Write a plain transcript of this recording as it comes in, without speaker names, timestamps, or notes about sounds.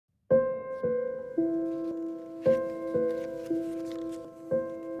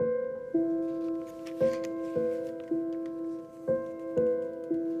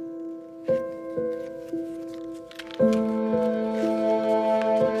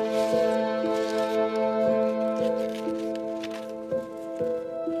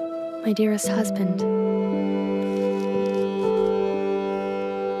my dearest husband.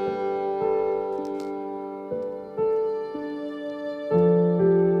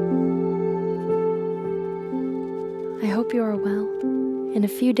 I hope you are well. In a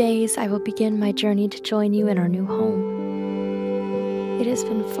few days, I will begin my journey to join you in our new home. It has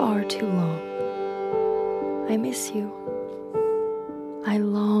been far too long. I miss you. I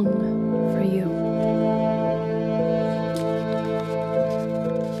long for you.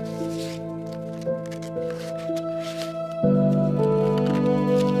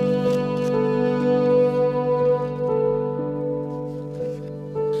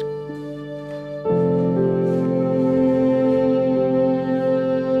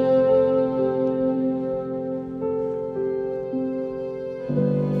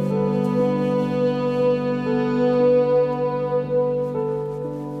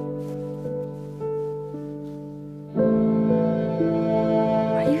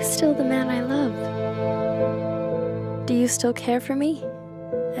 Still the man I love? Do you still care for me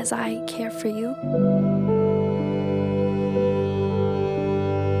as I care for you?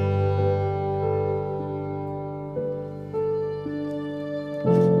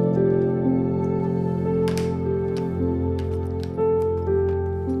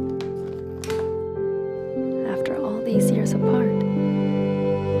 After all these years apart, I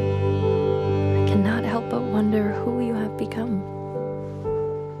cannot help but wonder who you have become.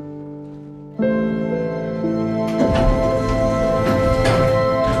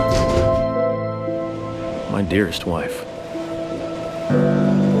 My dearest wife,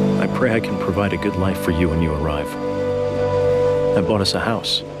 I pray I can provide a good life for you when you arrive. I bought us a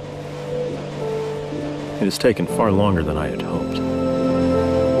house. It has taken far longer than I had hoped.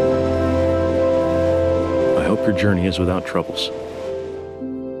 I hope your journey is without troubles.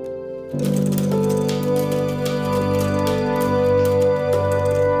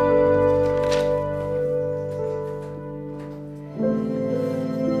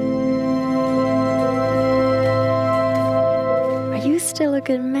 Still a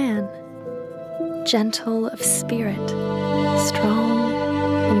good man, gentle of spirit, strong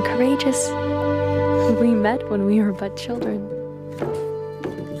and courageous. We met when we were but children.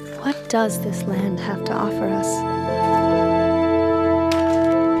 What does this land have to offer us?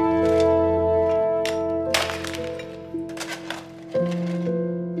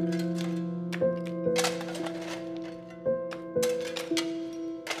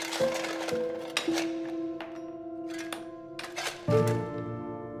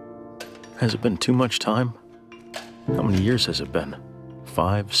 Has it been too much time? How many years has it been?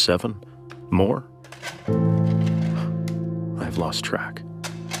 5, 7, more? I've lost track.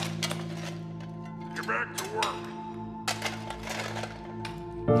 Get back to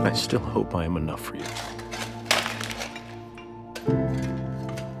work. I still hope I am enough for you.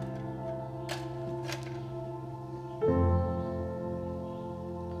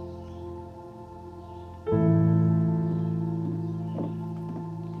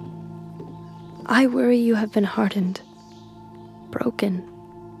 I worry you have been hardened, broken.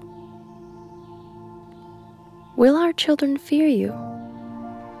 Will our children fear you?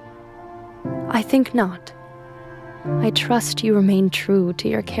 I think not. I trust you remain true to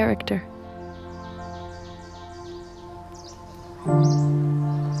your character.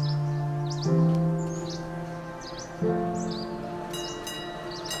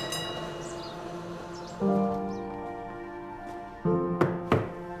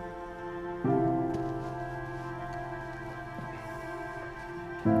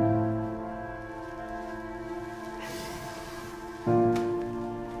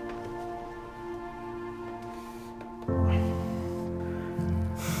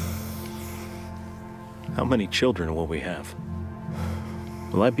 How many children will we have?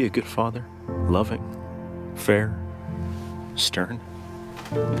 Will I be a good father? Loving? Fair? Stern?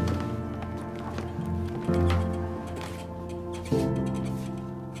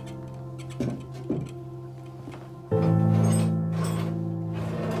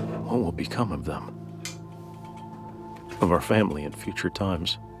 What will become of them? Of our family in future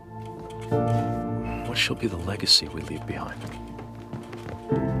times? What shall be the legacy we leave behind?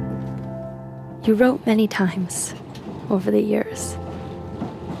 You wrote many times over the years,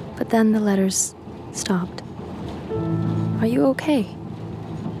 but then the letters stopped. Are you okay?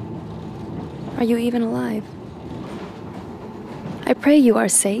 Are you even alive? I pray you are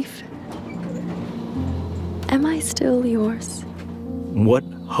safe. Am I still yours? What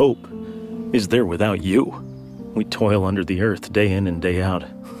hope is there without you? We toil under the earth day in and day out.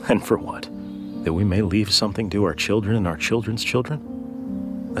 And for what? That we may leave something to our children and our children's children?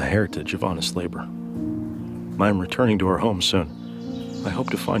 A heritage of honest labor. I am returning to our home soon. I hope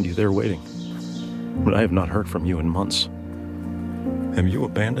to find you there waiting, but I have not heard from you in months. Have you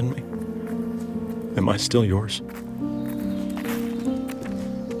abandoned me? Am I still yours?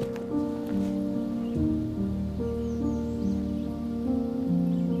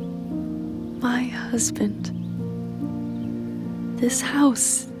 My husband. This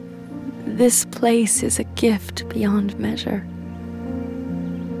house, this place is a gift beyond measure.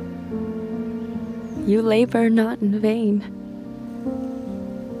 You labor not in vain.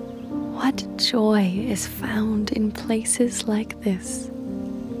 What joy is found in places like this?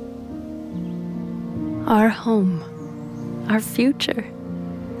 Our home, our future,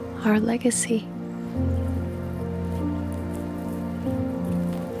 our legacy.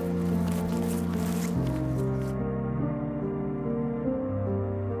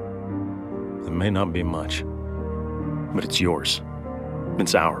 It may not be much, but it's yours.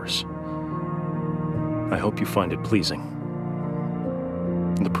 It's ours. I hope you find it pleasing.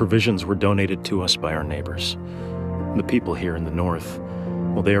 The provisions were donated to us by our neighbors. The people here in the north,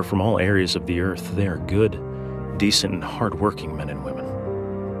 well, they are from all areas of the earth. They are good, decent, and hard-working men and women.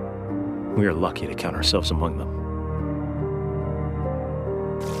 We are lucky to count ourselves among them.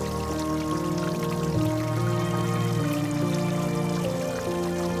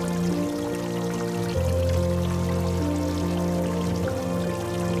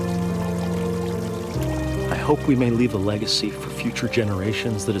 I hope we may leave a legacy for future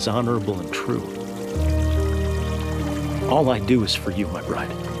generations that is honorable and true. All I do is for you, my bride.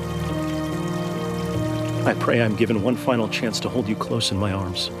 I pray I'm given one final chance to hold you close in my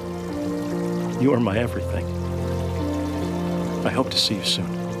arms. You are my everything. I hope to see you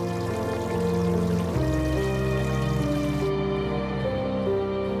soon.